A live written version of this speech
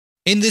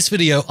In this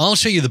video, I'll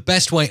show you the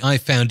best way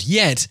I've found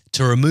yet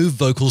to remove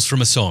vocals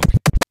from a song.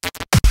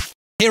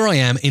 Here I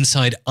am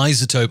inside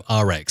Izotope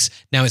RX.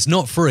 Now, it's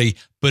not free,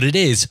 but it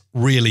is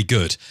really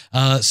good.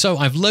 So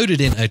I've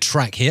loaded in a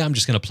track here. I'm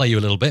just going to play you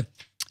a little bit.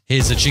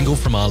 Here's a jingle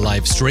from our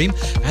live stream.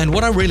 And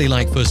what I really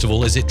like, first of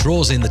all, is it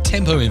draws in the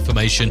tempo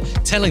information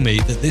telling me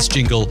that this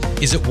jingle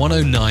is at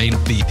 109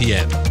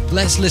 BPM.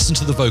 Let's listen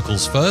to the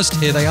vocals first.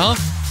 Here they are.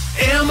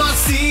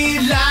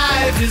 MRC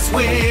Live is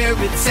where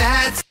it's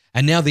at.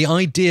 And now the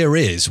idea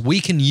is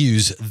we can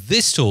use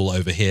this tool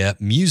over here,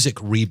 Music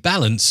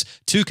Rebalance,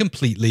 to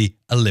completely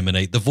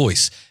eliminate the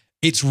voice.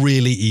 It's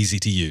really easy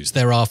to use.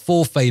 There are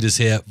 4 faders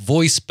here: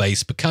 voice,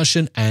 bass,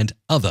 percussion, and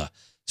other.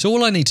 So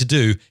all I need to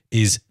do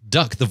is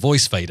duck the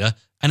voice fader,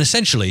 and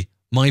essentially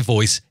my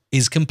voice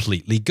is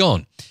completely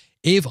gone.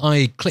 If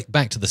I click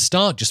back to the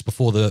start just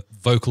before the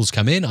vocals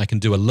come in, I can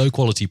do a low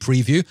quality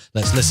preview.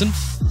 Let's listen.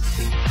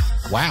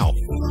 Wow.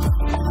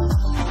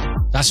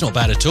 That's not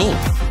bad at all.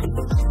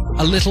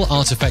 A little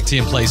artifacty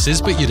in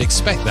places, but you'd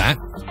expect that.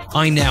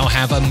 I now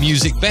have a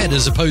music bed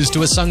as opposed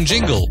to a sung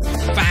jingle.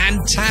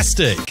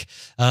 Fantastic!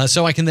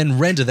 So I can then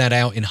render that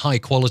out in high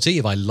quality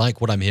if I like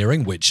what I'm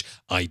hearing, which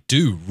I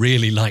do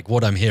really like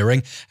what I'm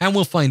hearing, and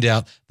we'll find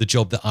out the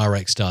job that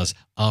RX does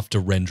after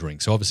rendering.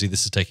 So obviously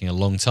this is taking a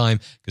long time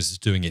because it's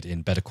doing it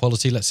in better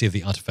quality. Let's see if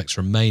the artifacts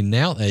remain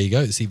now. There you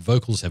go. See,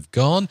 vocals have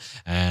gone,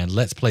 and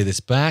let's play this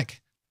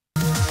back.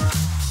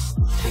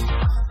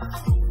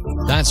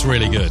 That's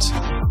really good.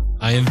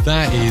 And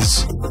that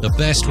is the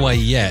best way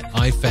yet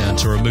I've found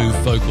to remove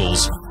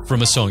vocals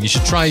from a song. You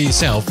should try it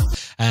yourself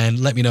and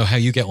let me know how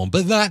you get on.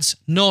 But that's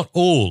not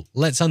all.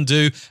 Let's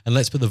undo and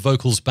let's put the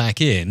vocals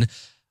back in.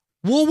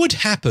 What would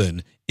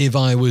happen if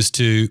I was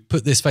to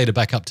put this fader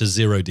back up to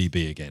 0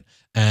 dB again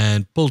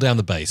and pull down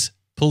the bass,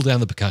 pull down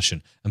the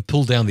percussion, and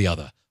pull down the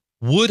other?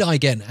 Would I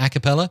get an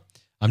acapella?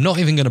 I'm not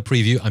even going to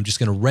preview. I'm just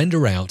going to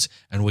render out,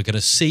 and we're going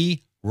to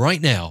see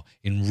right now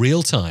in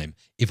real time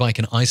if I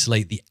can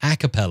isolate the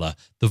acapella,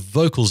 the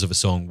vocals of a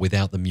song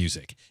without the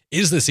music.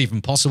 Is this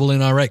even possible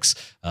in RX?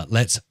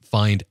 Let's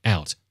find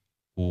out.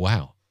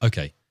 Wow.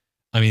 Okay.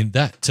 I mean,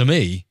 that to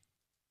me,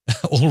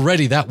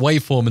 already that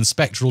waveform and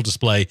spectral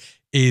display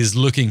is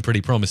looking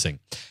pretty promising.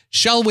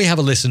 Shall we have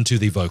a listen to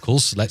the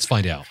vocals? Let's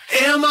find out.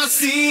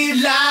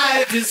 MRC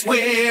Live is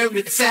where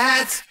it's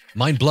at.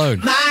 Mind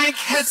blown. Mike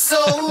has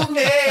so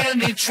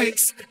many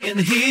tricks in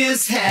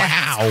his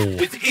hat. Wow.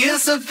 With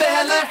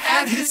Isabella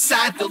at his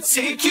side, they'll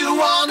take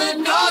you on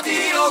an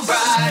audio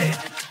ride.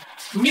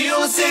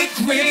 Music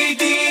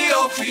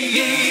Radio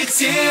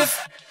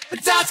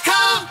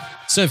Creative.com.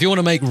 So if you want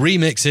to make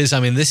remixes,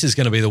 I mean, this is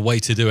going to be the way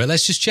to do it.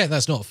 Let's just check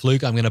that's not a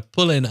fluke. I'm going to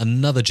pull in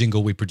another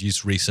jingle we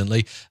produced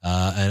recently.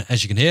 And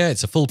as you can hear,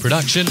 it's a full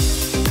production.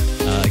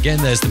 Again,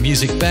 there's the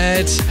music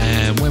bed,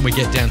 and when we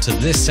get down to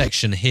this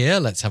section here,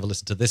 let's have a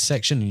listen to this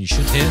section, and you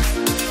should hear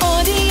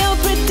audio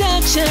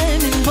production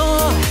and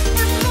more.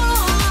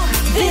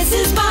 This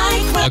is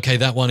Mike. Okay,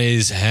 that one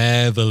is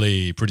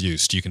heavily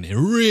produced. You can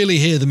really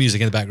hear the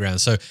music in the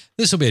background. So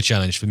this will be a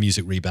challenge for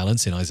Music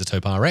Rebalance in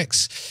Izotope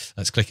RX.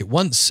 Let's click it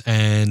once,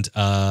 and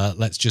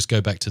let's just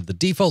go back to the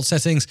default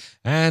settings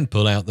and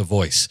pull out the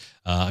voice.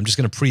 I'm just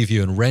going to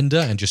preview and render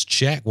and just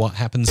check what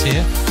happens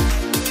here.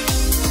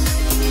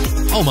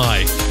 Oh my,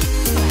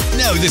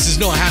 no, this is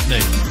not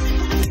happening.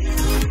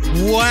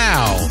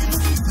 Wow.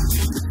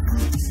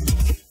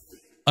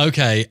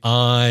 Okay,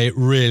 I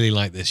really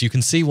like this. You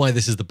can see why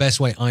this is the best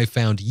way I've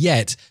found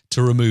yet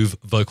to remove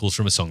vocals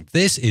from a song.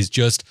 This is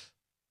just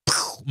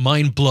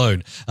mind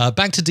blown.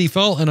 Back to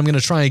default, and I'm going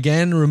to try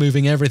again,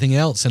 removing everything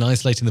else and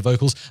isolating the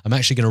vocals. I'm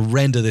actually going to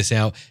render this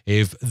out.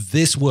 If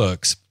this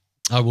works,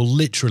 I will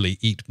literally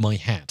eat my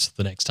hat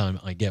the next time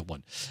I get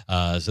one.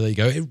 So there you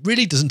go. It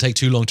really doesn't take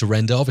too long to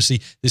render.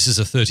 Obviously, this is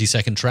a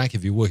 30-second track.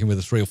 If you're working with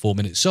a 3 or 4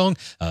 minute song,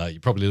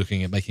 you're probably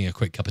looking at making a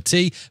quick cup of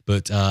tea.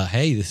 But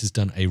hey, this has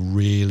done a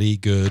really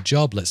good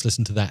job. Let's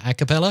listen to that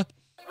acapella.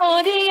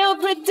 Audio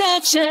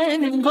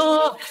production and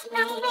more.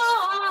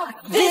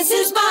 This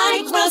is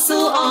Mike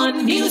Russell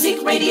on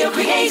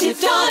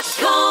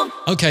musicradiocreative.com.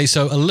 Okay,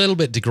 so a little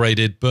bit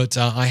degraded, but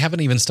I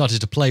haven't even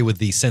started to play with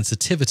the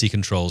sensitivity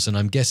controls, and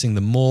I'm guessing the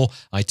more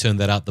I turn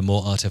that up, the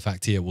more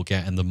artifacty it will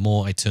get, and the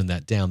more I turn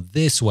that down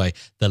this way,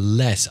 the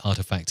less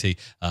artifacty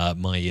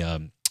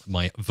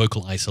my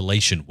vocal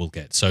isolation will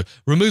get. So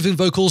removing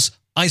vocals,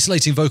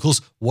 isolating vocals,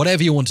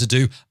 whatever you want to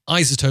do,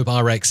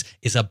 Izotope RX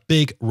is a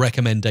big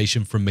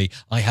recommendation from me.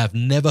 I have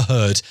never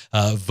heard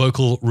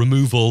vocal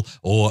removal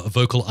or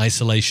vocal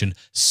isolation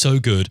so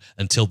good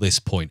until this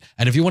point.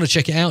 And if you want to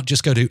check it out,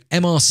 just go to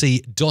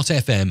mrc.fm/RX.